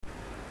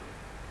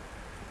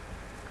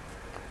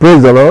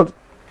Praise the Lord.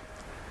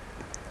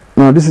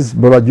 Now, this is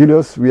Brother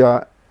Julius. We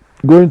are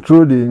going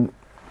through the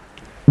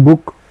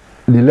book,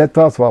 the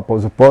letters of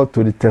Apostle Paul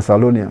to the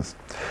Thessalonians.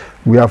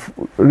 We have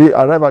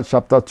arrived at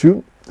chapter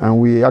 2, and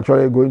we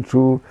actually going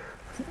through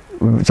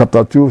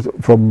chapter 2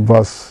 from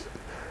verse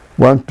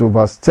 1 to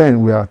verse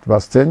 10. We are at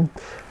verse 10.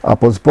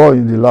 Apostle Paul,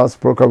 in the last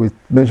program, we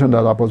mentioned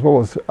that Apostle Paul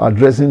was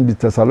addressing the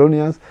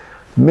Thessalonians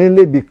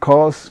mainly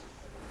because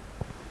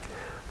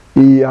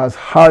he has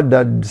heard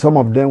that some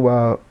of them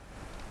were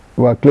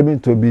claiming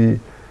to be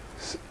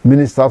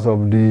ministers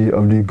of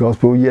the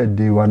gospel, yet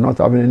they were not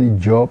having any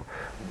job,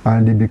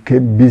 and they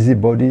became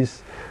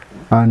busybodies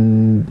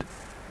and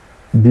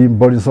being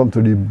burdensome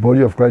to the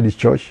body of Christ, the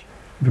church,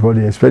 because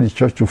they expect the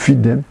church to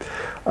feed them.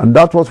 And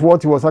that was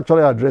what he was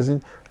actually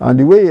addressing. And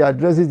the way he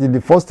addressed it in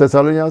the first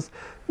Thessalonians,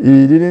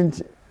 he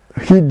didn't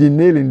hit the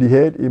nail in the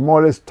head. He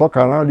more or less talked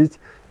around it,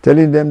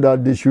 telling them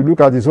that they should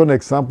look at his own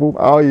example,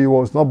 how he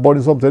was not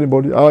burdensome to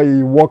anybody, how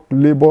he worked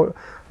labor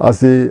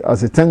as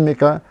a tent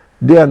maker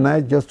day and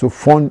night just to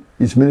fund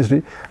his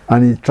ministry,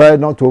 and he tried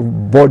not to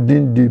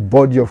burden the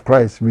body of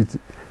Christ with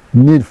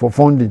need for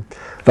funding.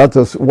 That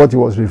was what he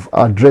was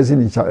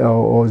addressing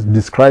or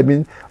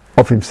describing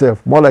of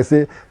himself. More like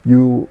say,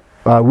 you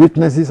are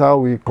witnesses how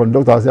we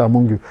conduct ourselves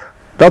among you.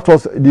 That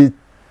was the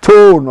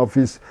tone of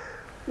his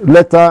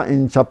letter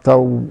in chapter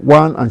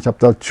 1 and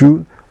chapter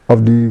 2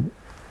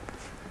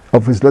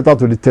 of his letter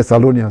to the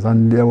Thessalonians,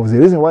 and there was a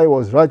reason why he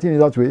was writing it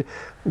that way,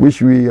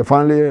 which we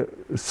finally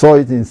saw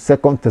it in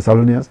 2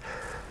 Thessalonians,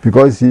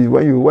 because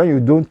when you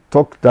don't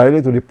talk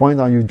directly to the point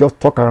and you just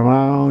talk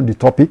around the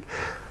topic,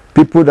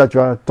 people that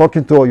you are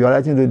talking to or you are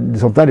writing to,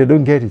 sometimes they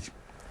don't get it,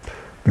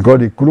 because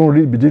they couldn't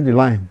read between the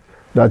line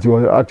that you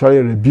are actually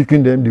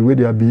rebuking them the way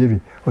they are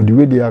behaving or the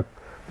way they are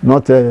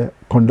not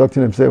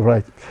conducting themselves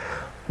right.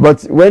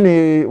 But when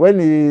he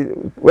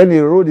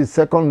wrote the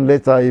second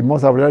letter, he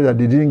must have realized that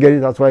they didn't get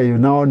it. That's why he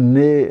now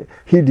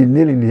hit the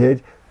nail in the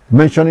head,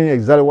 mentioning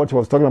exactly what he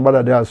was talking about,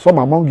 that there are some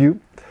among you.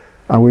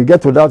 And we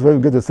get to that when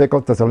we get to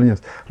 2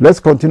 Thessalonians. Let's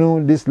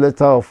continue this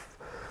letter of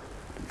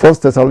 1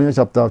 Thessalonians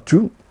chapter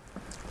 2,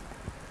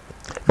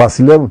 verse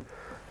 11.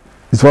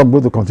 This is what I'm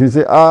going to continue to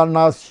say. And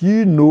as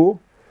you know,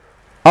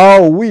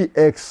 how we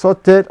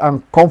exhorted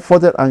and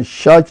comforted and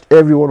charged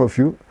every one of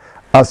you,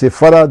 as a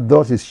father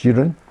does his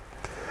children,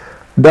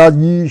 that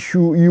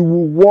you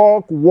will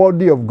walk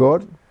worthy of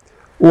God,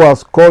 who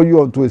has called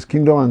you unto his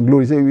kingdom and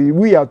glory. Say,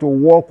 we are to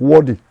walk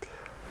worthy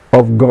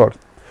of God.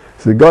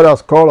 So God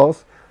has called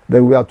us,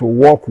 then we are to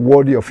walk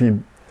worthy of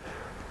him,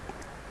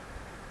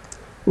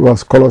 who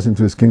has called us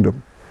into his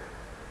kingdom.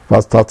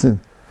 Verse 13.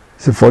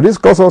 So for this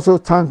cause also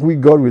thank we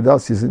God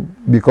without ceasing,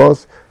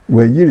 because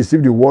when ye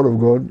receive the word of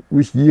God,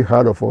 which ye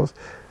heard of us,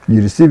 ye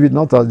receive it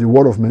not as the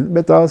word of men,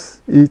 but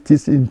as it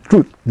is in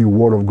truth the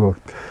word of God,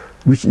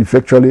 which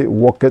effectually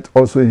worketh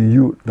also in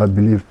you that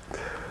believe.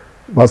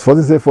 Verse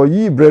 14 says, for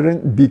ye,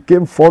 brethren,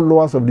 became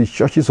followers of the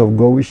churches of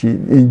God which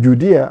in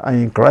Judea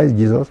and in Christ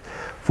Jesus.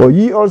 For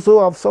ye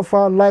also have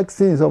suffered like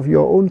sins of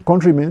your own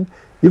countrymen,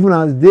 even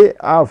as they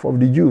have of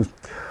the Jews.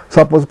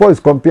 So Apostle Paul is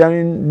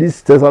comparing these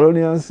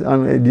Thessalonians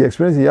and the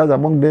experience he has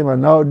among them,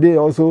 and now they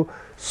also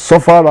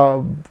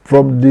suffer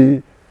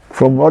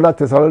from other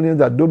Thessalonians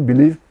that don't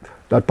believe,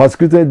 that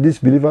persecuted these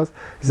believers.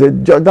 He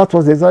said that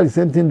was exactly the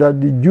same thing that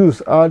the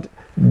Jews had.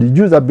 The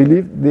Jews that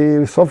believe,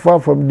 they suffer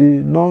from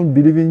the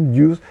non-believing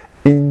Jews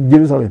in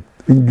Jerusalem,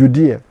 in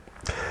Judea.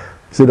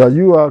 So that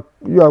you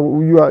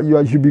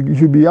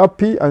should be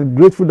happy and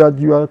grateful that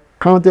you are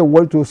counted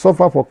worthy to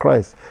suffer for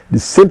Christ. The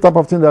same type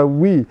of thing that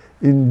we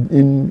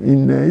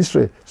in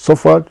Israel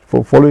suffered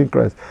for following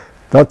Christ.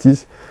 That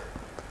is,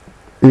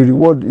 a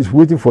reward is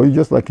waiting for you,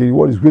 just like a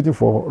reward is waiting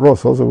for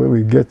us also when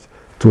we get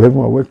to heaven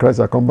or when Christ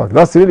has come back.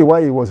 That's really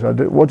why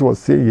what he was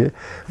saying here.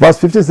 Verse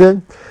 15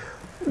 saying,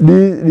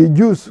 the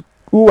Jews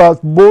who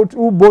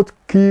both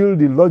killed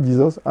the Lord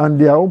Jesus and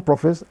their own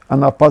prophets,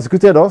 and have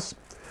persecuted us,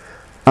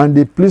 and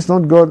they please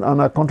not God and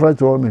are contrary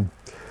to all men.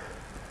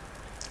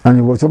 And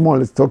he was more or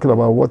less talking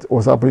about what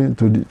was happening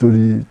to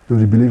the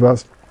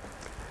believers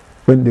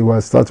when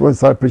they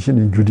started preaching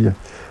in Judea.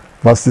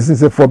 Verse 16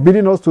 says,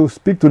 forbidding us to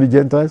speak to the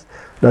Gentiles,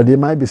 that they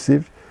might be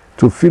saved,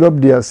 to fill up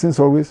their sins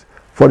always,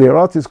 for the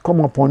wrath is come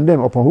upon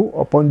them. Upon who?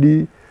 Upon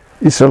the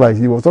Israelites.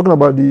 He was talking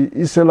about the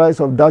Israelites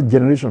of that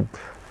generation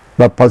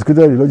that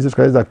persecuted the Lord Jesus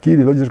Christ, that killed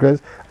the Lord Jesus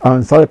Christ,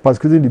 and started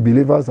persecuting the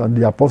believers and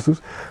the apostles.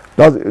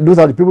 Those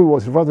are the people he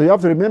was referring to. You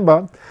have to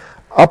remember,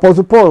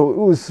 Apostle Paul,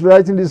 who is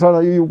writing this,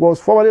 he was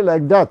formerly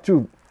like that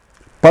too,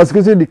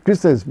 persecuting the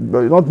Christians,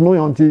 but not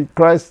knowing until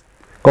Christ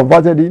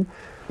converted him,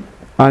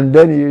 and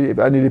then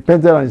he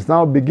repented, and is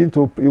now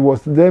he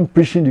was then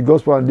preaching the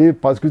gospel, and they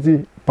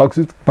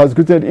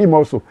persecuted him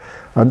also.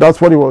 And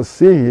that's what he was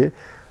saying here,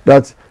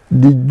 that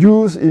the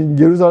Jews in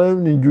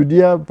Jerusalem, in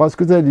Judea,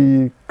 persecuted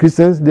the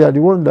Christians. They are the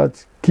ones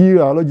that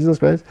killed our Lord Jesus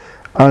Christ,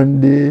 and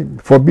they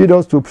forbid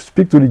us to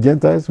speak to the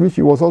Gentiles, which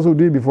he was also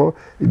doing before.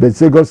 But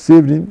say God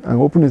saved him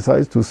and opened his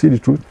eyes to see the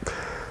truth.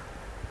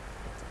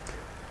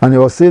 And he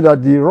was saying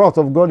that the wrath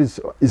of God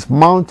is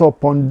mounted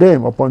upon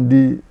them, upon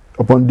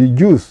the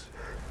Jews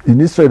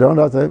in Israel around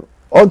that time,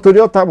 unto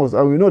the uttermost.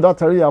 And we know that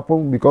really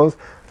happened because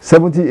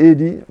 70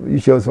 AD,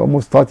 which was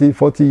almost 30,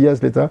 40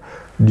 years later,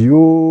 the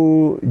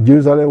whole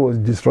Jerusalem was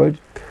destroyed,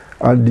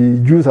 and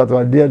the Jews that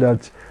were there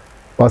that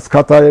were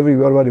scattered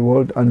everywhere over the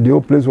world, and the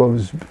whole place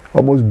was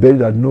almost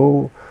buried, and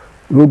no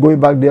going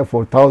back there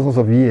for thousands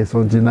of years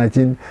until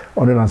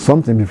 1900 and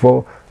something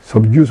before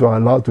some Jews were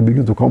allowed to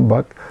begin to come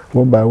back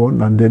one by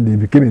one, and then they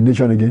became a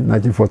nation again,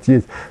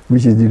 1948,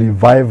 which is the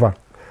revival.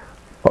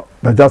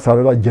 But that's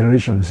another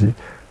generation, you see,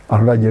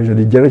 another generation.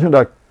 The generation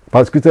that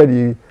persecuted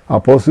the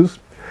apostles,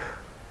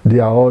 they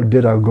are all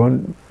dead and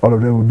gone. All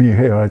of them will be in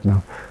hell right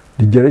now.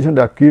 The generation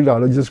that killed our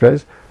Lord Jesus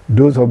Christ,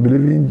 those who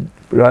believe in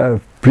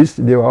priests,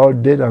 they were all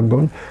dead and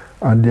gone,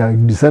 and their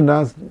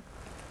descendants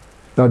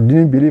that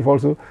didn't believe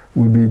also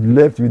will be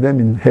left with them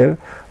in hell.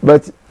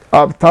 But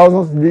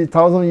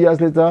thousand years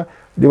later,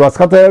 they were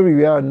scattered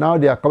everywhere, and now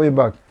they are coming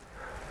back.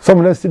 Some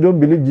of them still don't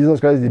believe Jesus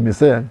Christ is the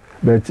Messiah,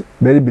 but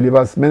many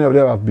believers, many of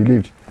them have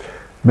believed.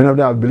 Many of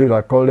them have believed.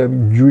 I call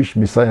them Jewish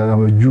Messiah,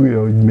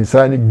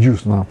 Messianic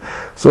Jews now.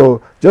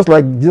 So just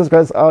like Jesus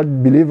Christ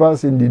had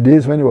believers in the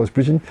days when he was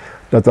preaching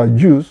that are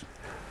Jews,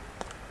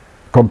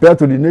 compared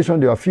to the nation,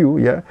 they are few,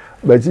 yeah.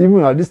 But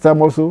even at this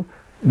time also,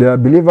 there are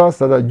believers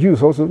that are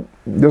Jews also,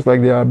 just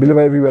like there are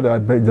believers everywhere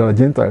that are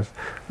Gentiles,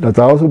 that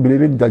are also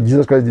believing that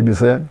Jesus Christ is the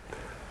Messiah,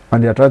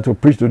 and they are trying to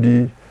preach to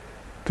the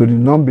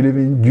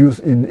non-believing Jews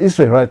in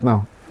Israel right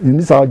now, in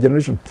this our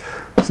generation.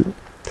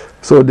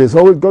 So there's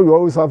always, God will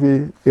always have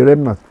a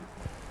remnant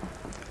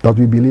that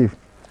we believe.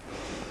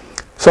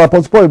 So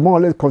Apostle Paul is more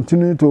or less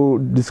continuing to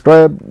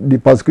describe the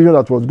persecution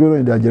that was going on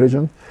in their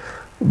generation.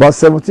 Verse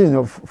 17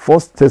 of 1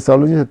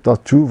 Thessalonians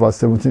 2, verse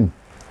 17.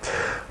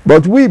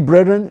 But we,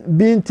 brethren,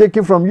 being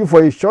taken from you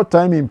for a short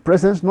time in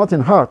presence, not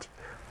in heart,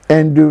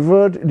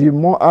 endeavored the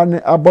more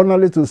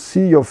abundantly to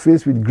see your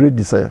face with great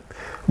desire.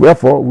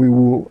 Wherefore we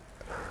will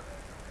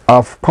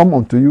have come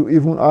unto you,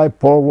 even I,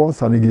 Paul,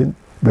 once and again,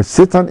 but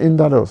Satan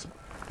hindered us.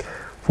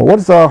 For what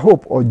is our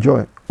hope or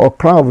joy or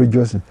crown of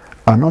rejoicing?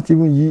 Are not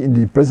even ye in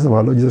the presence of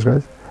our Lord Jesus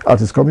Christ at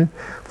his coming?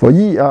 For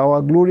ye are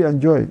our glory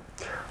and joy.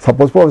 So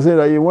Apostle Paul said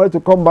that he wanted to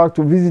come back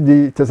to visit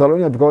the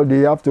Thessalonians because they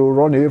have to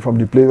run away from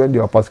the place when they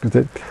were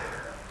persecuted.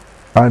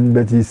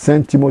 But he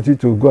sent Timothy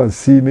to go and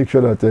see, make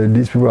sure that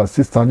these people are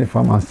still standing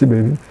firm and still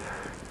believing.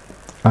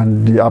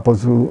 And the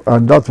apostle,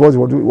 and that was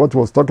what he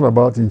was talking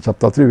about in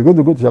chapter 3. We're going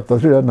to go to chapter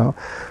 3 right now.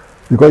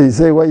 Because he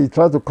said, when he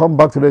tried to come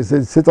back to them, he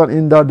said, Satan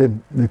hindered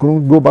them. They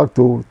couldn't go back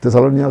to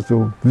Thessalonians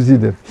to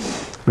visit them.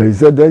 But he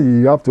said,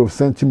 then you have to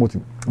send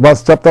Timothy.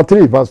 Chapter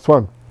 3, verse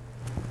 1.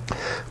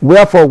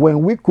 Wherefore,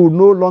 when we could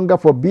no longer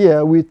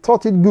forbear, we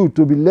thought it good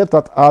to be left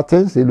at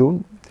Athens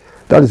alone.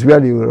 That is where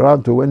they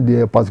ran to when they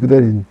were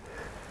persecuted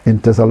in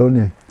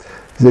Thessalonica.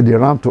 He said they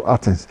ran to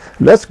Athens.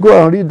 Let's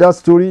go and read that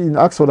story in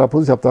Acts of the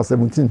Apostles chapter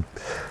 17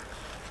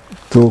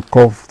 to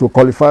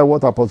qualify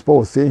what Apostle Paul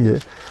was saying here.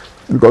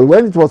 Because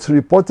when it was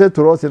reported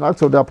to us in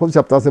Acts of the Apostles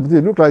chapter 17,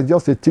 it looked like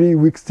just a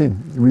 3-week thing.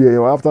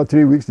 After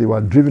 3 weeks, they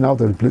were driven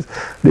out of the place.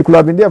 They could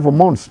have been there for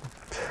months.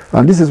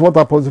 And this is what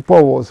Apostle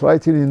Paul was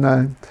writing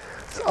in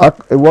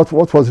what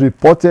was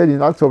reported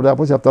in Acts of the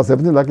Apostles chapter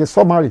 17, like a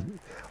summary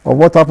of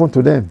what happened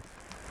to them.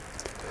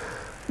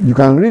 You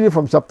can read it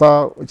from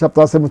chapter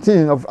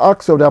 17 of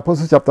Acts of the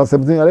Apostles chapter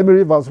 17. Let me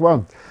read verse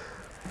 1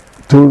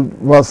 to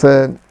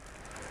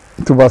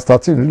verse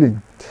 13, really.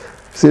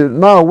 See,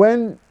 now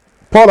when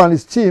Paul and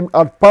his team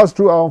had passed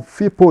through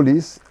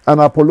Amphipolis and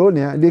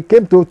Apollonia, they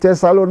came to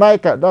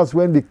Thessalonica. That's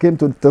when they came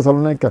to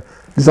Thessalonica.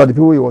 These are the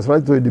people he was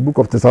writing to in the book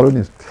of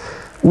Thessalonians.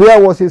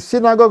 Where was a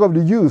synagogue of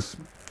the Jews.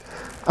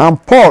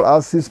 And Paul,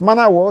 as his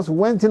manner was,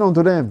 went in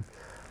unto them,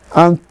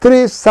 and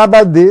 3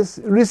 Sabbath days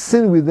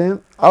reasoned with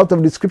them out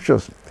of the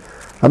scriptures.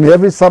 I mean,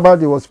 every Sabbath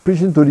he was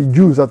preaching to the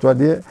Jews that were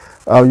there.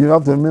 You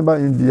have to remember,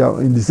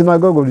 in the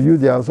synagogue of the Jews,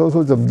 there are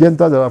also some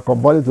Gentiles that are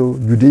converted to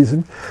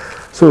Judaism.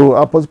 So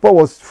Apostle Paul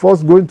was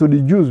first going to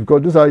the Jews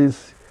because those are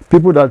his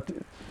people that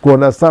could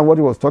understand what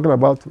he was talking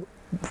about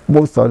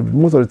most of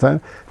the time,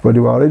 but they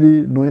were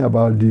already knowing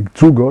about the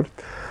true God,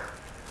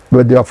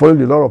 but they are following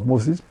the law of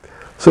Moses.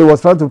 So he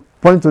was trying to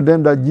point to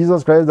them that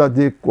Jesus Christ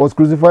that was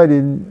crucified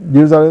in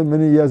Jerusalem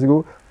many years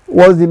ago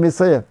was the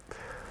Messiah.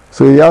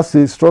 So he has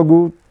to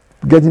struggle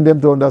getting them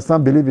to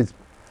understand, believe it.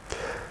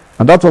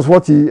 And that was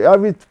what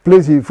every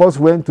place he first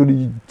went to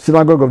the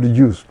synagogue of the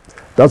Jews.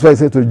 That's why he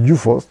said to the Jew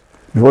first,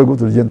 before he go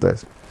to the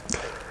Gentiles.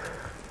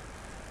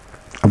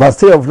 Verse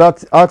 3 of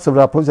that Acts of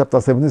the Apostles chapter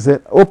 17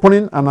 said,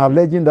 opening and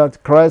alleging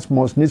that Christ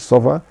must needs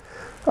suffer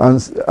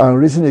and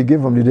risen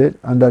again from the dead,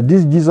 and that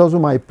this Jesus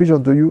whom I preach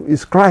unto you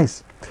is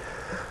Christ.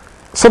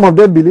 Some of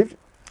them believed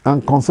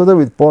and consulted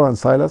with Paul and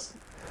Silas,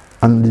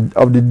 and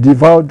of the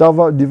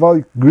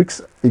devout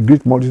Greeks, a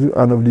great multitude,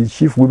 and of the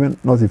chief women,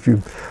 not a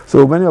few.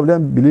 So many of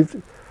them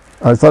believed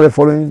and started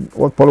following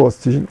what Paul was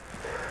teaching.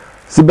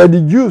 See, but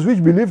the Jews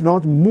which believed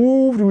not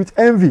moved with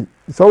envy.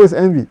 It's always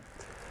envy,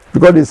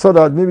 because they saw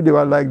that maybe they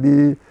were like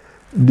the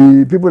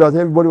people that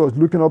everybody was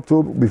looking up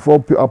to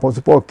before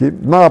Apostle Paul came.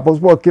 Now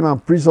Apostle Paul came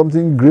and preached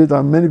something great,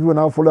 and many people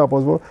now follow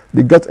Apostle Paul.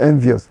 They got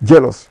envious,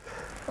 jealous,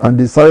 And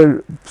they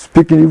started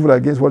speaking evil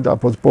against what the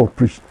Apostle Paul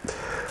preached.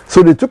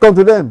 So they took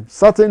unto them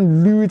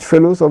certain lewd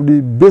fellows of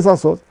the baser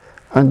sort,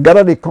 and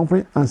gathered a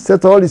company, and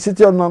set all the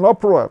city on an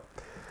uproar,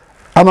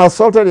 and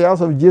assaulted the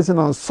house of Jason,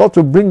 and sought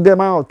to bring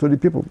them out to the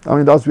people. I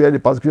mean, that's where the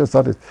persecution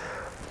started.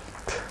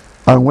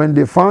 And when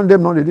they found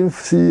them not, they didn't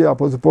see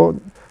Apostle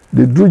Paul,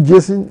 they drew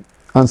Jason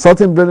and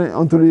certain brethren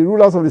unto the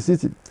rulers of the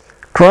city,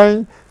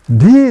 crying,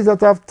 these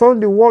that have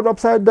turned the world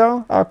upside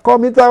down are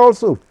come hither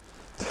also,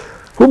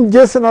 whom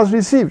Jason has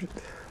received.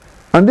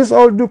 And this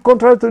all do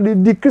contrary to the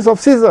decrees of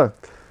Caesar,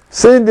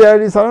 saying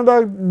there is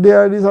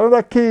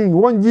another king,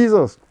 one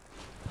Jesus.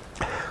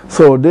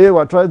 So they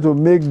were trying to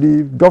make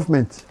the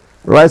government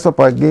rise up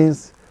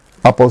against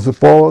Apostle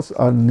Paul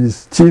and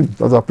his team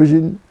that are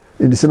preaching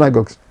in the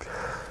synagogues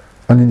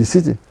and in the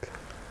city.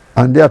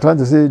 And they are trying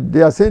to say,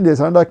 they are saying there's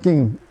another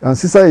king, and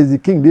Caesar is the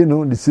king. They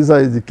know the Caesar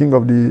is the king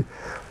of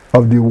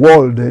the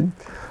world then.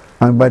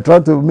 And by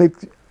trying to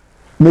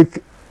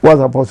make what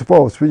Apostle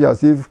Paul speak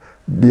as if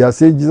they are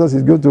saying Jesus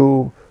is going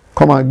to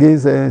come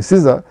against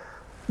Caesar,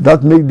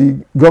 that make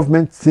the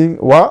government think,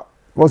 what?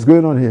 What's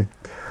going on here?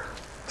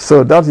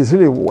 So that is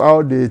really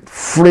how they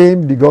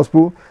framed the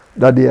gospel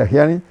that they are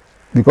hearing,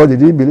 because they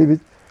didn't believe it,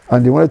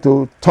 and they wanted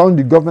to turn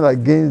the government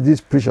against these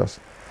preachers.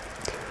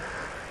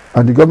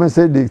 And the government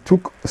said they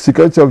took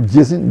security of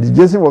Jason.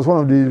 Jason was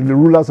one of the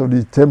rulers of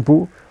the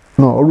temple,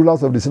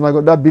 rulers of the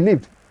synagogue that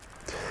believed.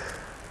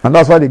 And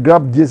that's why they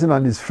grabbed Jason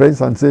and his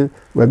friends and said,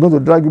 we're going to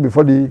drag you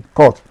before the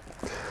court.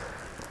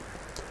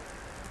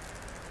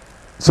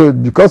 So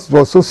because it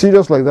was so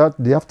serious like that,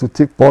 they have to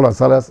take Paul and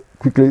Silas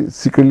quickly,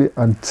 secretly,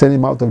 and send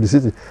him out of the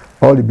city.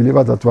 All the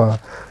believers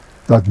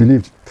that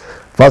believed.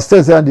 Verse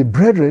 10 says, and the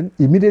brethren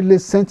immediately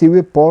sent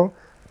away Paul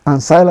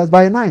and Silas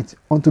by night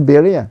unto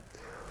Berea,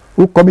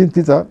 who coming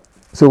thither.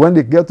 So when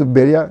they get to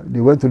Berea,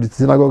 they went to the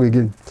synagogue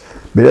again.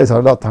 Berea is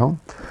another town.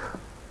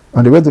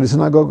 And they went to the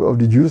synagogue of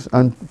the Jews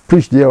and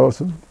preached there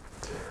also.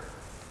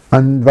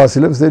 And verse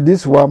 11 said,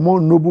 these were more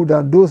noble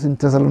than those in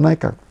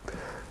Thessalonica,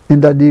 in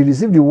that they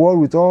received the word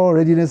with all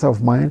readiness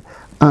of mind,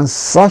 and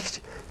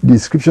searched the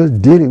scriptures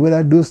daily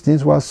whether those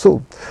things were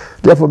so.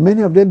 Therefore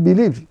many of them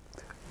believed,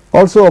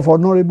 also of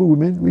honorable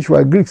women, which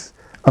were Greeks,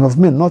 and of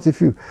men not a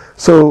few.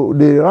 So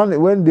they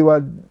ran, when they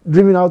were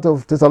driven out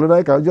of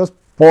Thessalonica, just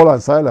Paul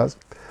and Silas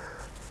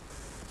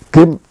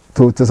came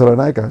to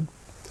Thessalonica,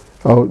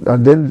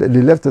 and then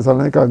they left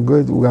Thessalonica and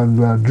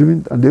were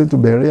driven, and they went to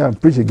Berea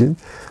and preached again,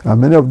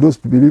 and many of those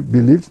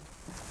believed.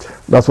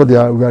 That's what we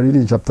are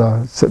reading in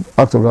Acts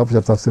of the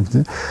Apostles, chapter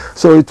 17.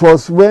 So it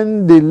was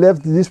when they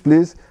left this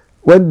place,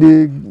 when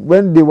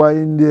they were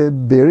in the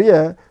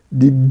Berea,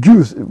 the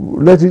Jews,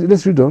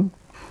 let's read on.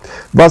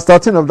 Verse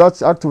 13 of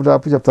that Acts of the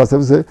Apostles, chapter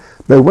 7 says,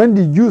 but when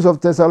the Jews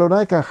of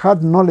Thessalonica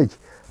had knowledge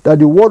that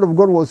the word of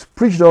God was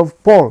preached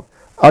of Paul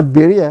at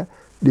Berea,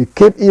 they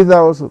came hither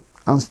also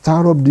and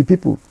stirred up the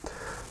people.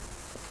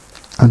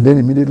 And then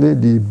immediately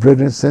the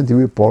brethren sent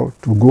away Paul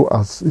to go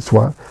as it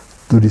were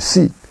to the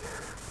sea.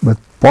 But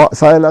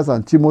Silas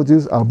and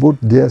Timothy are both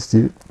there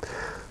still.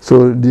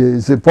 So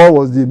Paul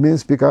was the main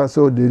speaker,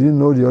 so they didn't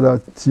know the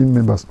other team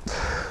members.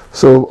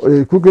 So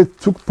they quickly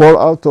took Paul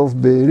out of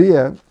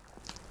Berea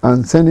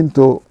and sent him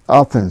to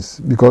Athens,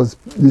 because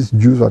these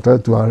Jews were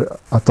trying to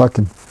attack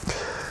him.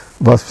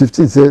 Verse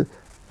 15 says,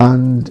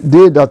 and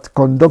they that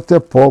conducted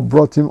Paul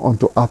brought him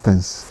unto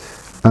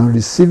Athens, and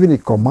receiving a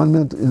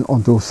commandment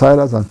unto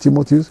Silas and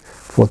Timothy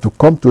for to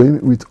come to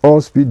him with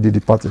all speed, they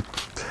departed.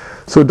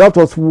 So that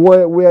was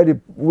where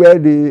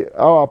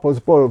our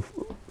Apostle Paul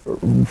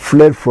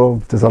fled from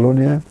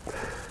Thessalonica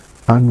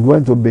and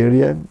went to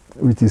Berea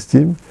with his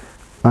team.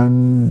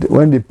 And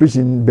when they preached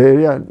in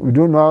Berea, we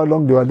don't know how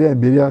long they were there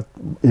in Berea,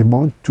 a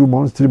month, 2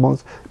 months, 3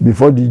 months,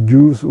 before the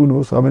Jews, who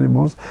knows how many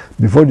months,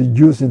 before the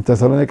Jews in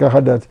Thessalonica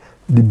heard that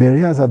the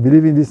Bereans are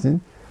believing this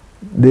thing,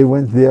 they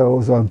went there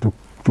also and to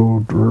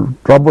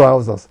trouble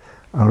houses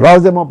and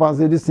rouse them up and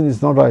say, this thing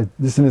is not right,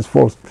 this thing is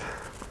false.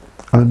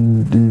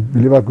 And the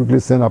believer quickly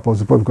sent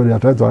Apostle Paul, because they are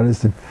trying to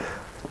arrest him,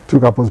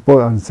 took Apostle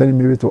Paul and sent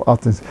him away to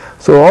Athens.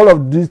 So all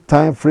of this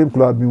time frame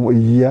could have been a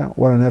year,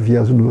 1.5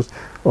 years, who knows,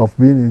 of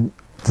being in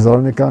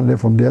Thessalonica, and then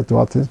from there to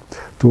Athens,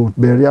 to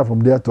Berea,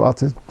 from there to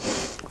Athens.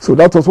 So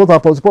that was what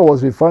Apostle Paul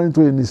was referring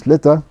to in his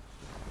letter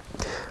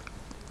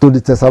to the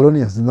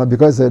Thessalonians.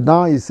 Because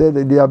now he said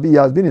that he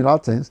has been in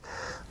Athens,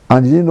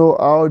 and he didn't know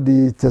how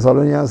the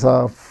Thessalonians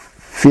are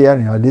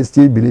faring, are they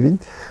still believing?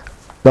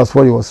 That's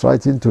what he was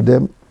writing to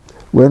them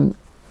when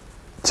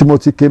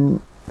Timothy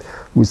came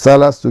with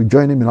Silas to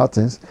join him in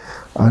Athens,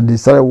 and they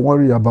started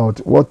worrying about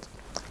what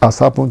has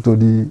happened to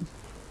the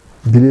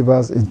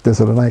believers in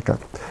Thessalonica.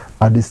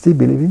 Are they still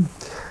believing?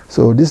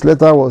 So this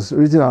letter was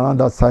written around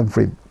that time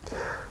frame.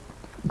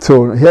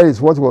 So here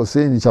is what he was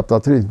saying in chapter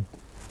 3.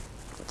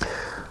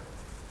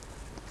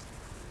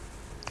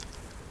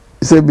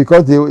 He said,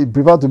 because they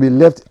prefer to be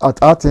left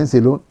at Athens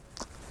alone.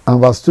 And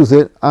verse 2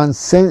 said, and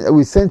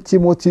we sent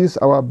Timothy,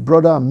 our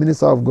brother and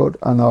minister of God,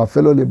 and our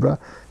fellow laborer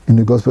in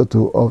the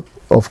gospel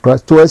of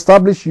Christ, to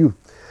establish you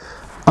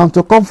and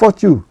to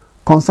comfort you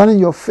concerning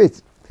your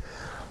faith,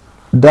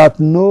 that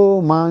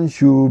no man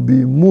should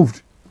be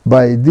moved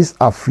by these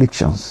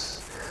afflictions.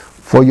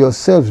 For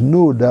yourselves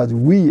know that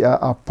we are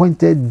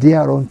appointed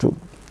thereunto.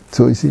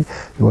 So you see,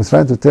 he was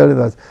trying to tell you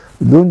that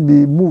don't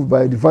be moved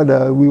by the fact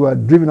that we were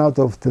driven out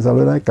of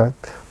Thessalonica,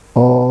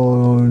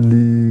 or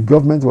the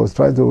government was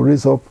trying to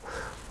raise up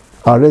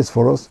arrest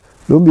for us.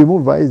 Don't be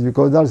moved by it,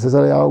 because that's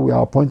exactly how we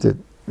are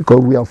appointed.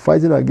 Because we are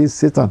fighting against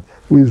Satan,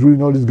 who is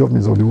ruling all these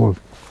governments of the world.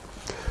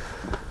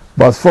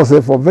 Verse 4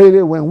 says, for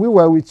verily when we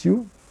were with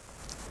you,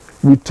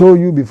 we told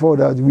you before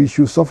that we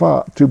should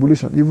suffer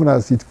tribulation, even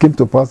as it came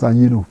to pass,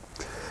 and you know.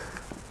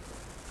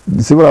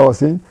 You see what I was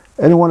saying?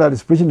 Anyone that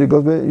is preaching the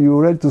gospel, you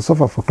are ready to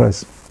suffer for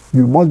Christ.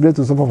 You must be ready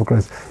to suffer for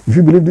Christ. If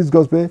you believe this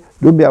gospel,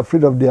 don't be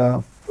afraid of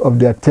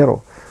their terror,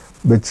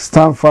 but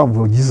stand firm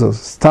for Jesus.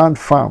 Stand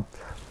firm.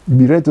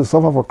 Be ready to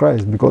suffer for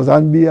Christ, because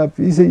and be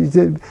happy. He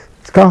said,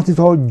 count it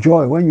all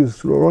joy when you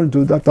run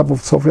into that type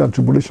of suffering and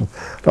tribulation.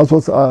 That's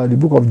what the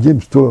book of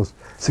James told us.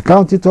 So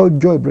count it all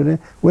joy, brethren,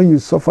 when you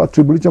suffer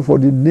tribulation for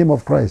the name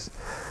of Christ.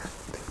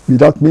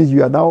 That means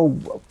you are now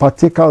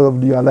partakers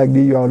of you are like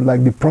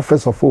the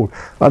prophets of old.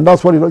 And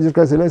that's what the Lord Jesus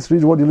Christ said. Let's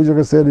read what the Lord Jesus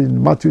Christ said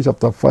in Matthew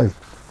chapter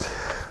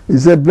 5. He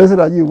said, blessed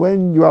are you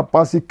when you are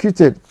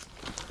persecuted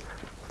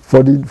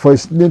for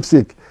his name's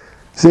sake.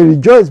 He said,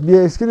 rejoice, be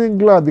exceeding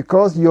glad,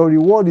 because your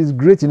reward is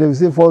great in heaven. He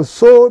said, for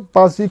so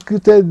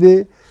persecuted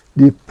they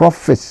the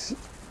prophets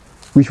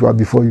which were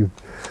before you.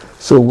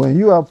 So when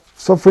you are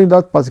suffering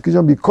that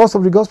persecution because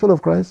of the gospel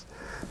of Christ,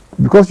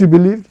 because you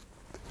believed,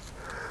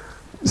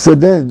 so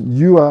then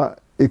you are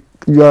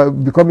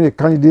becoming a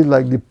candidate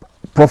like the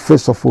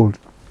prophets of old.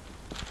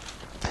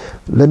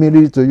 Let me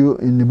read it to you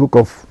in the book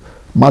of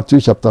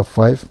Matthew chapter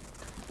 5,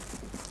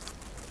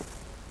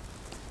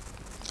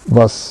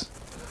 verse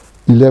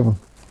 11.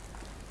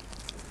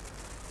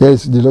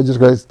 Yes, the Lord Jesus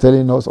Christ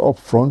telling us up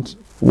front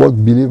what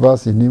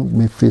believers in him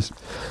may face.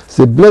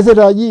 Say, blessed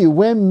are ye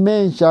when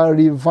men shall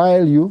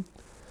revile you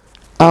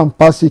and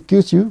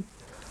persecute you,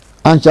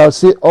 and shall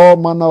say all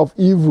manner of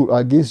evil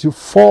against you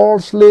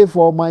falsely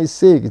for my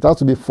sake. It has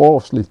to be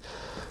falsely.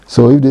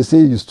 So if they say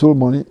you stole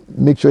money,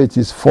 make sure it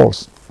is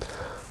false.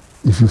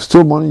 If you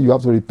stole money, you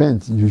have to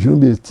repent. You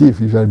shouldn't be a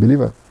thief if you are a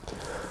believer.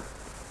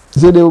 He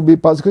said they will be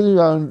persecuting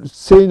you and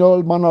saying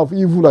all manner of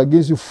evil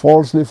against you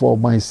falsely for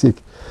my sake.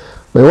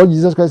 But what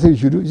Jesus Christ said you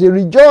should do, he said,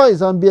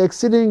 rejoice and be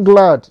exceeding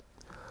glad,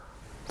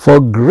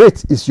 for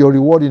great is your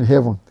reward in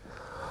heaven.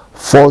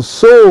 For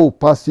so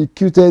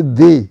persecuted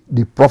they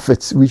the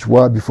prophets which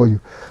were before you.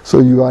 So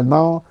you are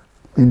now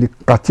in the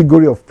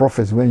category of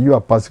prophets when you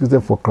are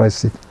persecuted for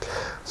Christ's sake.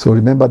 So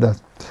remember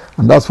that.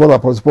 And that's what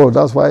Apostle Paul,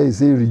 that's why he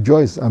says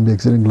rejoice and be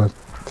exceeding glad.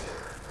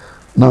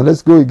 Now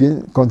let's go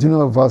again,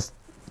 continue verse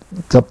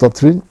chapter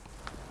 3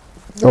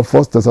 of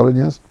 1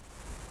 Thessalonians.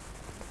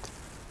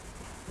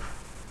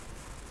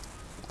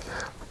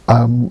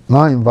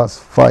 Now in verse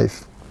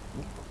 5.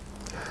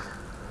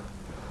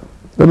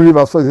 Let me read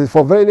verse 4. It says,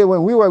 for verily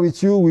when we were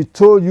with you, we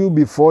told you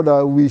before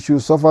that we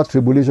should suffer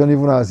tribulation,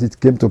 even as it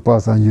came to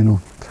pass, and you know.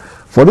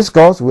 For this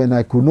cause, when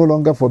I could no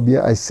longer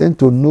forbear, I sent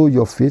to know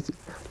your faith,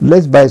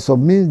 lest by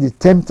some means the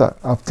tempter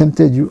have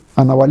tempted you,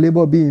 and our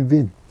labor be in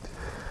vain.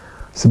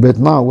 So, but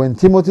now, when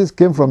Timothy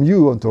came from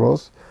you unto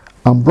us,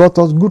 and brought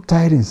us good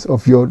tidings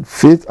of your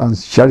faith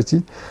and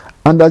charity,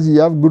 and that ye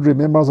have good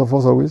remembrance of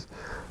us always,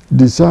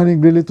 desiring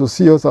greatly to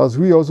see us as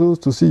we also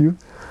to see you,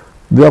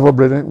 therefore,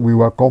 brethren, we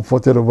were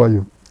comforted over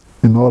you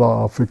in all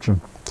our affliction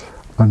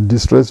and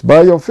distress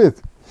by your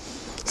faith.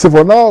 So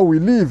for now we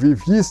live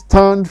if ye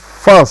stand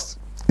fast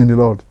in the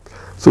Lord.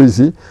 So you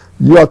see,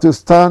 you have to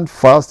stand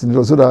fast in the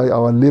Lord so that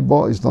our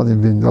labor is not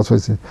in vain. That's what I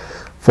say.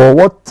 For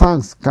what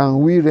thanks can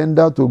we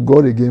render to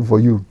God again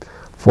for you,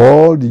 for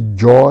all the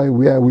joy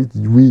wherewith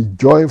we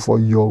joy for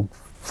your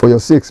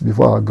sakes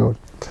before our God,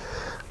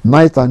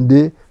 night and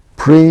day,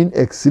 praying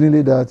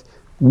exceedingly that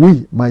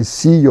we might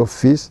see your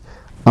face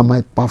and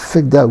might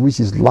perfect that which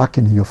is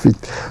lacking in your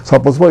faith. So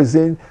Apostle Paul is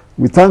saying,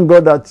 we thank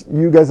God that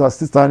you guys are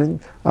still standing,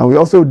 and we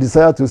also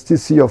desire to still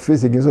see your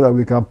face again so that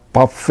we can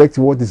perfect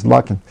what is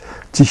lacking.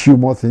 Teach you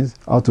more things,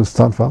 how to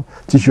stand firm,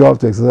 teach you how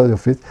to exercise your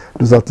faith.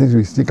 Those are things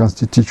we still can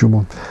still teach you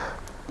more.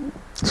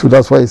 So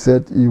that's why he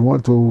said he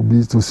want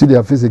to see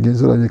their face again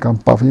so that they can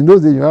perfect. In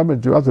those days, you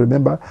have to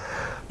remember,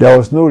 there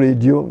was no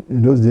radio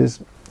in those days.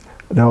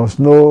 There was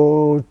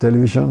no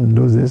television in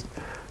those days.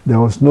 There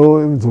was no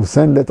even to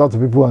send letter to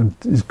people, and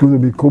it's going to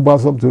be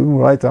cumbersome to even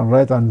write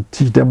and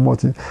teach them more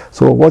things.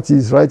 So what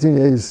he's writing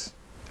here is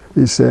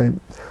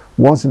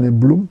once in a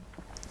bloom.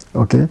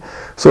 Okay,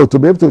 so to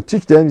be able to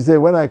teach them, he said,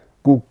 when I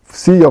could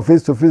see your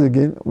face to face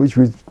again, which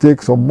will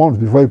take some months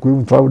before you could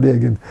even travel there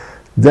again,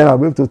 then I'll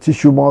be able to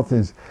teach you more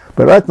things.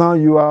 But right now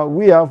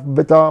we have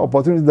better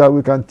opportunities that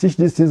we can teach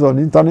these things on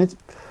the internet.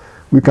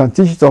 We can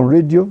teach it on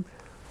radio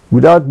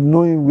without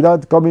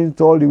coming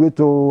all the way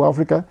to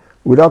Africa,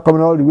 without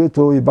coming all the way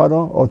to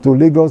Ibadan or to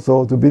Lagos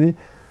or to Benin.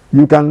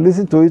 You can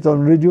listen to it on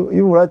radio.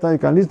 Even right now, you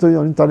can listen to it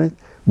on internet.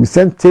 We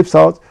send tapes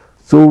out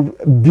to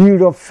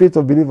build up faith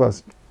of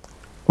believers.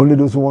 Only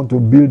those who want to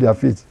build their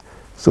faith.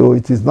 So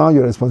it is now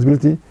your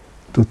responsibility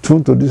to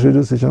tune to these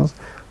radio stations,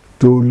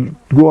 to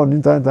go on the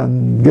internet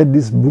and get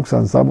these books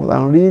and sermons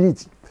and read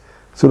it,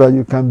 so that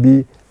you can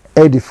be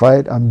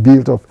edified and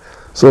built up.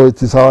 So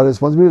it is our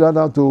responsibility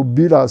now to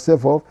build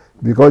ourselves up,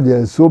 because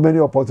there are so many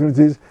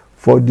opportunities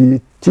for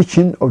the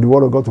teaching of the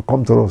Word of God to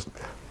come to us.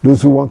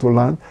 Those who want to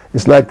learn,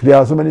 it's like there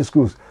are so many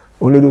schools.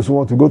 Only those who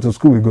want to go to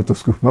school will go to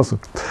school. Not so.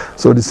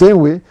 So the same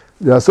way,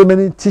 there are so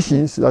many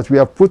teachings that we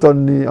have put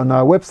on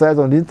our website,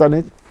 on the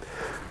internet,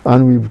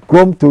 and we've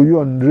come to you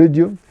on the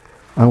radio,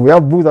 and we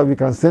have books that we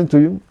can send to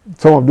you.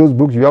 Some of those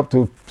books you have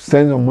to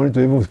send some money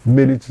to even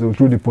mail it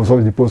through the post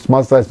office. The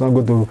postmaster is not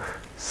going to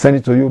send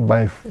it to you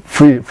by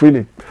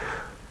freely.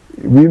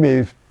 We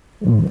may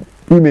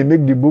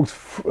make the books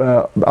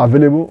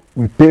available.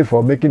 We pay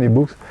for making the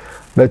books,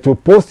 but to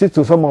post it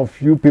to some of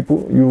you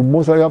people, you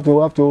most likely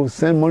have to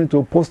send money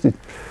to post it,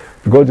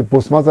 because the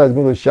postmaster is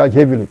going to charge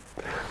heavily.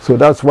 So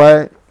that's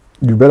why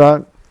you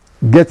better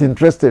get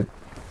interested.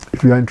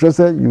 If you are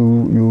interested,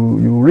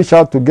 you reach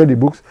out to get the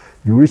books.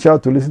 You reach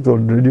out to listen to the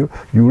radio.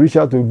 You reach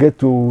out to get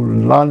to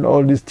learn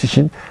all this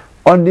teaching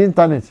on the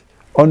internet,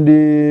 on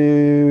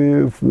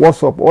the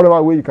WhatsApp,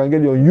 whatever way you can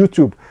get it on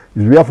YouTube.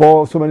 We have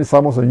all so many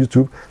sermons on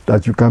YouTube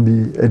that you can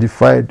be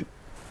edified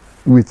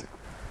with.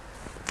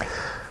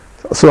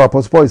 So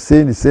Apostle Paul is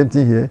saying the same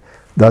thing here,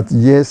 that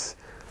yes,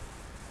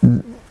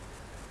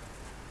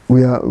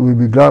 we'll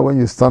be glad when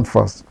you stand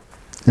fast.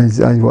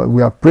 And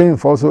we are praying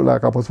for also,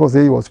 like Apostle Paul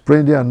said, he was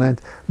praying day and night,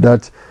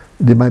 that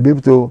they might be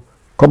able to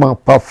come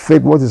and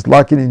perfect what is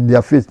lacking in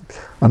their faith.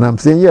 And I'm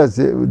saying, yes,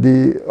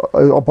 the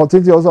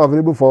opportunity also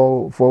available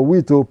for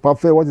we to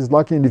perfect what is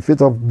lacking in the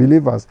faith of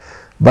believers,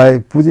 by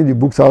putting the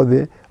books out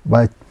there,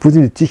 by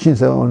putting the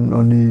teachings on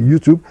the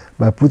YouTube,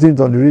 by putting it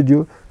on the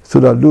radio, so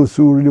that those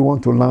who really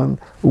want to learn,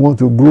 who want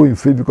to grow in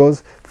faith,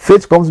 because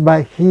faith comes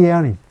by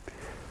hearing.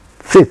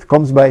 Faith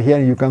comes by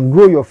hearing. You can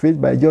grow your faith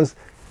by just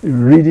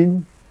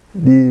reading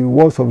the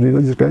words of the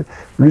Lord Jesus Christ,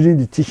 reading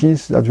the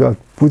teachings that you are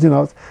putting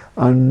out,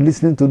 and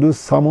listening to those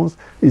sermons.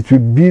 It will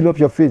build up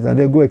your faith, and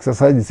then go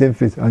exercise the same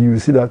faith, and you will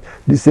see that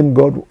the same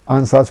God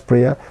answers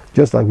prayer,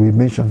 just like we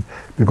mentioned,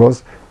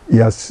 because He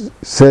has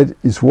said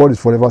His word is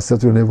forever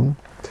settled in heaven.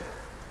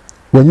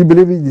 When you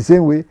believe it the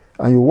same way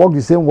and you walk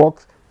the same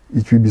walk,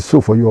 it will be so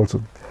for you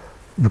also,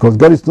 because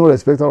God is no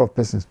respecter of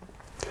persons.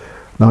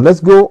 Now let's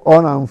go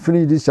on and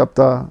finish this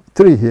chapter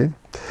 3 here.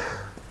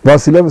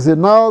 Verse 11 says,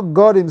 now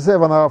God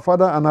Himself and our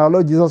Father and our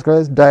Lord Jesus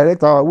Christ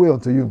direct our way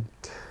unto you,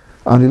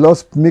 and the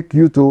Lord make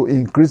you to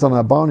increase and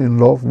abound in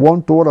love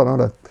one toward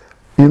another,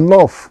 in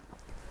love,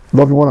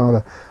 loving one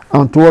another,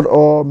 and toward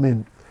all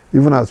men,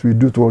 even as we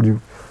do toward you,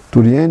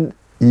 to the end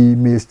He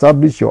may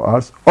establish your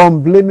hearts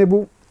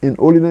unblameable in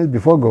holiness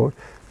before God,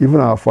 even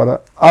our Father,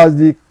 at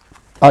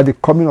the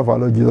coming of our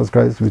Lord Jesus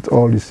Christ with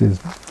all these things.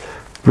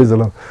 Praise the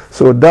Lord.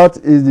 So that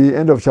is the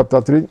end of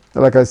chapter 3.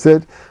 Like I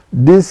said,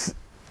 these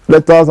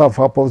letters of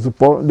Apostle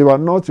Paul, they were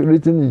not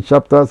written in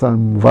chapters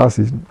and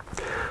verses.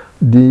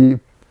 The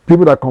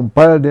people that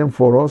compiled them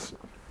for us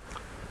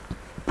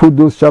put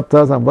those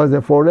chapters and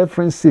verses for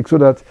reference sake, so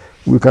that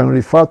we can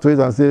refer to it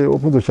and say,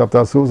 open to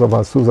chapter so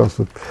and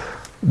so.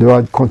 They were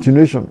a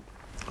continuation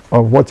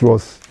of what he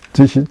was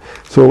teaching.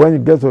 So when you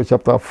get to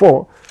chapter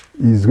 4,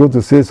 he's going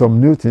to say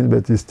some new things,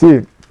 but it's still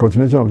a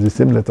continuation of the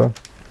same letter.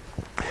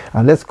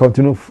 And let's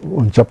continue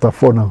on chapter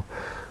 4 now.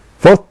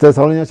 1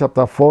 Thessalonians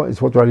chapter 4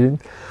 is what we are reading.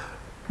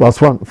 Verse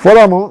 1.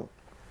 Furthermore,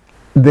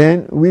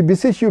 then we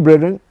beseech you,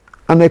 brethren,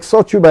 and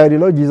exhort you by the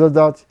Lord Jesus,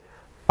 that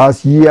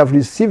as ye have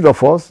received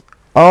of us,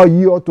 how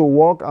ye ought to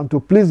walk and to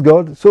please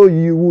God, so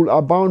you will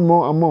abound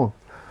more and more.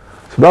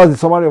 So that's the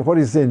summary of what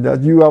he's saying,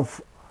 that you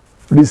have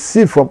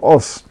received from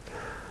us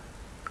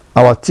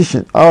our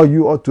teaching, how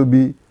you ought to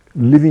be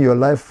living your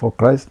life for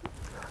Christ,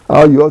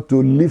 how you ought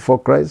to live for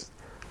Christ,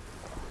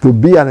 to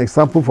be an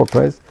example for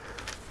Christ,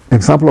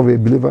 example of a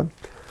believer,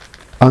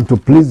 and to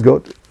please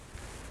God.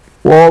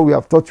 Well, we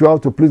have taught you how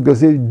to please God.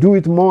 Say, do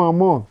it more and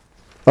more.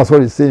 That's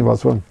what he's saying,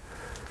 verse 1.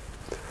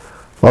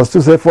 Verse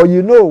 2 says, for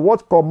you know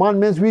what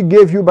commandments we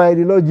gave you by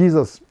the Lord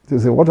Jesus. They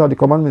say, what are the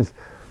commandments?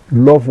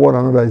 Love one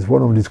another is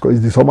one of the,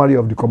 is the summary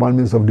of the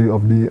commandments of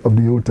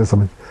the Old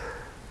Testament.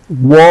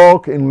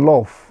 Walk in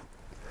love.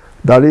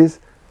 That is,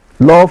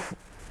 love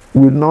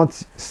will not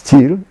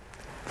steal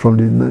from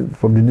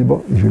the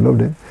neighbor if you love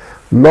them.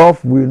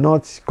 Love will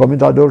not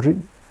commit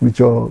adultery with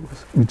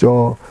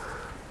your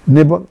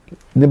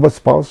neighbor's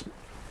spouse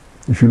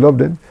if you love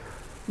them.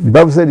 The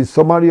Bible said the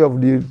summary of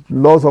the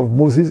laws of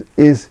Moses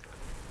is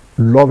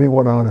loving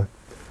one another,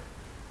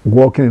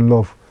 walking in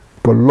love.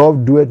 Because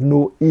love doeth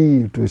no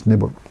ill to his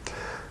neighbor.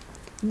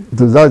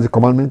 So that is the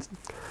commandment.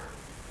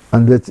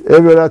 And that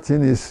every other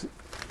thing is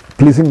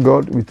pleasing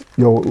God with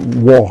your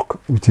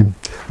walk with Him.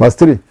 Verse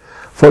 3.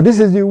 For this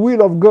is the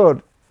will of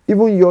God,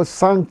 even your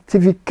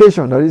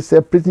sanctification, that is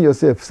separating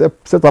yourself,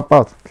 set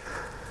apart,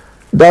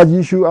 that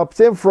you should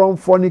abstain from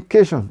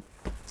fornication.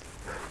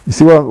 You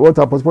see what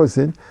Apostle Paul is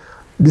saying?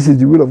 This is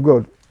the will of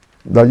God,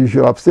 that you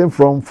should abstain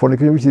from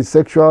fornication, which is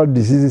sexual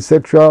diseases,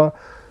 sexual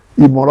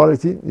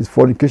immorality, is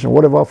fornication,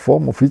 whatever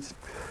form of it.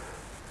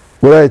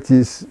 Whether it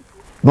is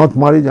not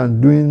married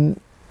and doing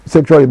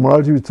sexual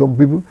immorality with some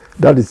people,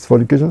 that is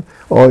fornication,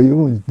 or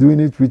even doing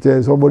it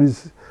with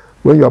somebody's,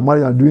 when you are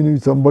married and doing it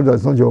with somebody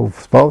that's not your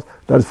spouse,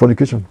 that is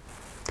fornication.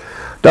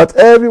 That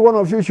every one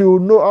of you should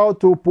know how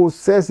to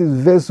possess his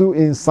vessel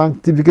in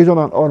sanctification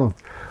and honor.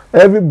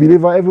 Every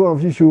believer, every one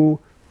of you should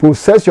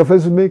possess your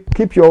vessel,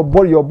 keep your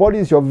body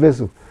is your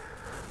vessel.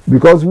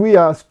 Because we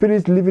are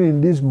spirits living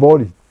in this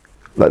body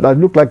that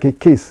look like a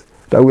case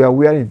that we are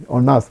wearing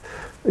on earth.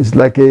 It's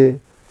like a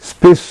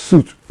space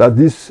suit that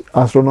these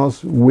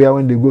astronauts wear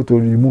when they go to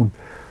the moon.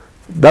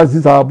 That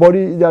is our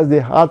body, that's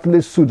the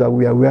heartless suit that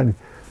we are wearing.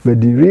 But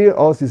the real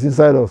us is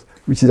inside us,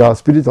 which is our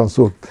spirit and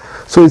soul.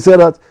 So he said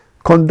that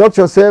conduct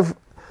yourself,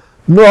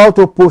 know how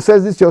to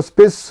possess this your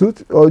space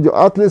suit or your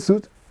heartless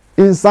suit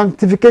in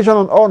sanctification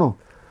and honor.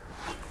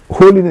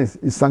 Holiness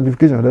is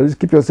sanctification. That is,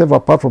 keep yourself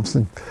apart from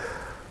sin.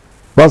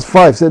 Verse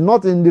 5 said,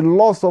 not in the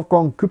lust of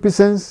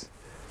concupiscence,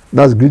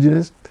 that's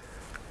greediness,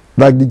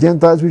 like the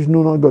Gentiles which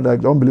know not God,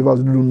 like the unbelievers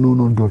who do know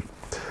not God.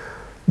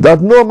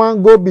 That no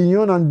man go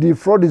beyond and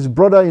defraud his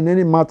brother in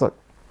any matter.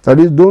 That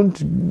is,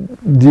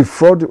 don't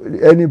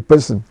defraud any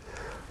person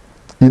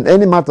in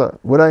any matter,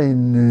 whether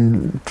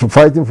in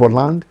fighting for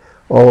land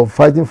or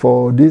fighting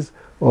for this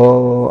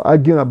or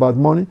arguing about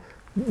money.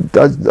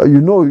 That you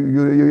know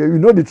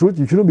the truth.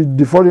 You shouldn't be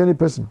defrauding any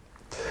person,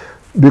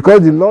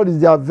 because the Lord is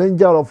the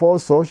avenger of all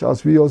such,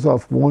 as we also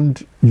have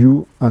warned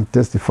you and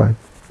testified.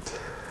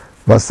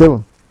 Verse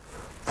 7.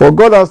 For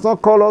God has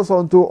not called us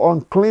unto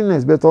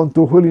uncleanness, but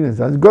unto holiness.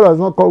 And God has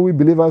not called we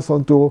believers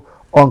unto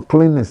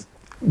uncleanness,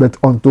 but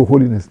unto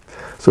holiness.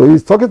 So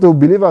he's talking to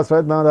believers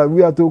right now that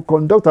we are to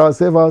conduct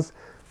ourselves as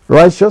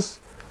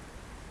righteous,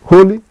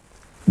 holy,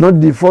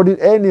 not defrauding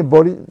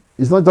anybody.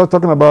 It's not just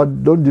talking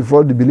about don't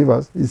defraud the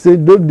believers. He's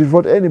saying don't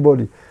defraud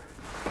anybody.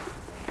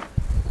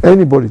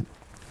 Anybody.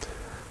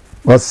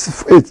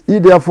 Verse 8. He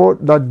therefore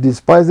that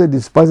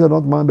despiseth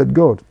not man but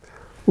God,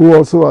 who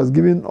also has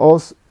given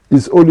us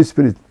his Holy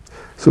Spirit.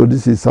 So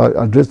this is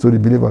addressed to the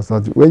believers,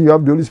 that when you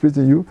have the Holy Spirit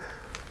in you,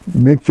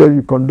 make sure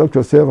you conduct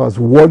yourself as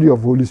worthy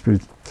of Holy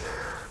Spirit.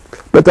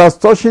 But as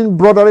touching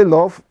brotherly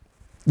love,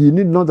 ye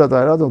need not that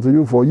I write unto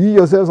you, for ye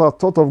yourselves are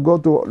taught of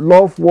God to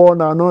love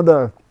one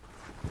another.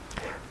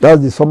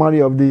 That's the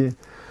summary of the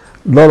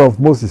law of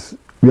Moses.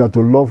 We are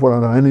to love one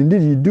another. And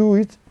indeed you do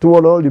it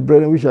toward all the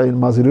brethren which are in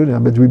Macedonia.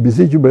 But we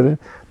beseech you, brethren,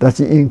 that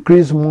ye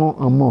increase more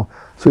and more.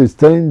 So it's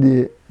telling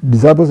the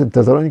disciples in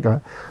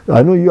Thessalonica,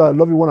 I know you are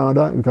loving one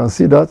another, you can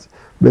see that,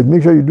 but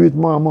make sure you do it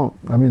more and more.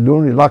 I mean,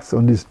 don't relax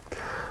on this.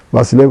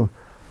 Verse 11.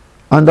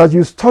 And that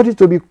you study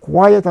to be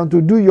quiet and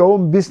to do your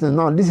own business.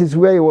 Now, this is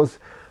where he was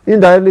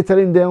indirectly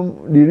telling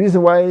them the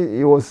reason why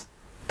he was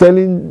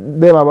telling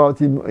them about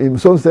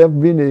himself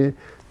being a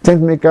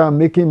tent maker,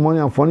 making money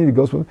and funding the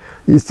gospel.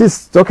 He's still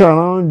talking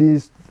around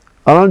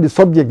the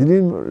subject. He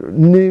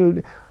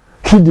didn't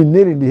hit the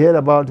nail in the head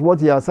about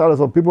what he has said,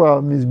 so people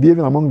are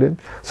misbehaving among them.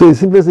 So he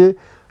simply says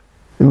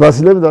in verse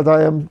 11 that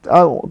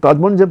I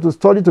admonish them to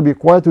study, to be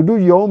quiet, to do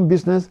your own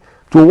business,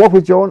 to work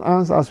with your own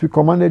hands as we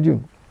commanded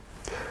you.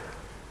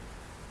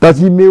 That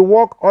ye may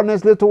walk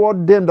honestly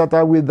toward them that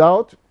are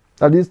without,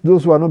 that is,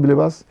 those who are not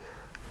believers,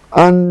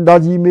 and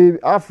that ye may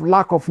have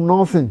lack of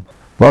nothing.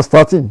 Verse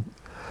 13.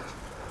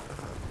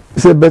 He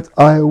said, but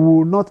I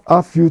will not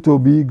have you to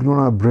be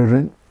ignorant,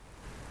 brethren,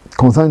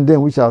 concerning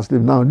them which are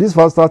asleep. Now, this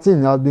verse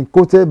 13 has been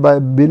quoted by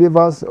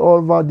believers all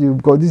over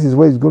because this is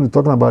where he's going to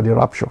talk about the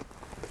rapture,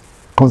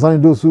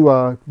 concerning those who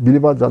are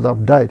believers that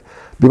have died.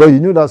 Because you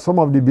know that some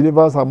of the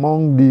believers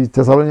among the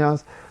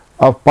Thessalonians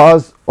have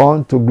passed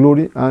on to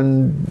glory,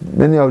 and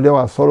many of them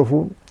are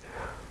sorrowful.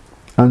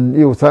 And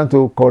he was trying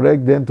to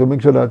correct them to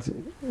make sure that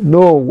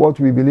know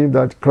what we believe,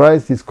 that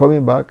Christ is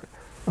coming back,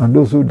 and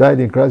those who died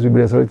in Christ will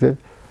be resurrected.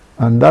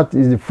 And that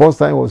is the first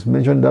time was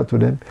mentioned that to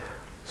them,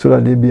 so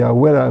that they be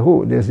aware that,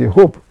 oh, there's a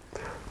hope.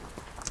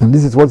 And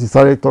this is what he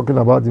started talking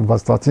about in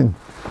verse 13.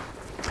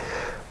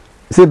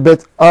 He said,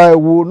 but I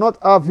will not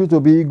have you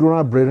to be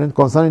ignorant, brethren,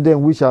 concerning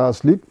them which are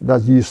asleep,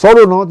 that ye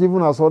sorrow not,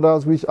 even as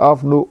others which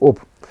have no hope.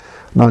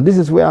 Now, this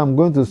is where I'm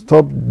going to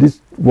stop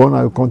this one.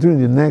 I will continue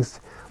in the next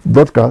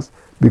broadcast,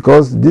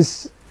 because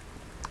this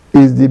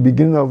is the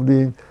beginning of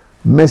the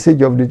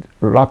message of the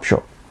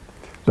rapture,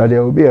 that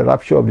there will be a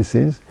rapture of the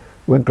saints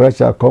when Christ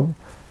shall come,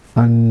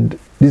 and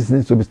this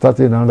needs to be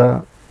started in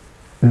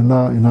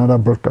another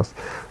broadcast.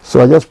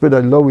 So I just pray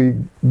that the Lord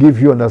will give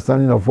you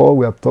understanding of all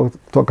we have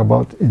talked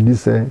about in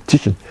this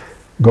teaching.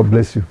 God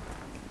bless you.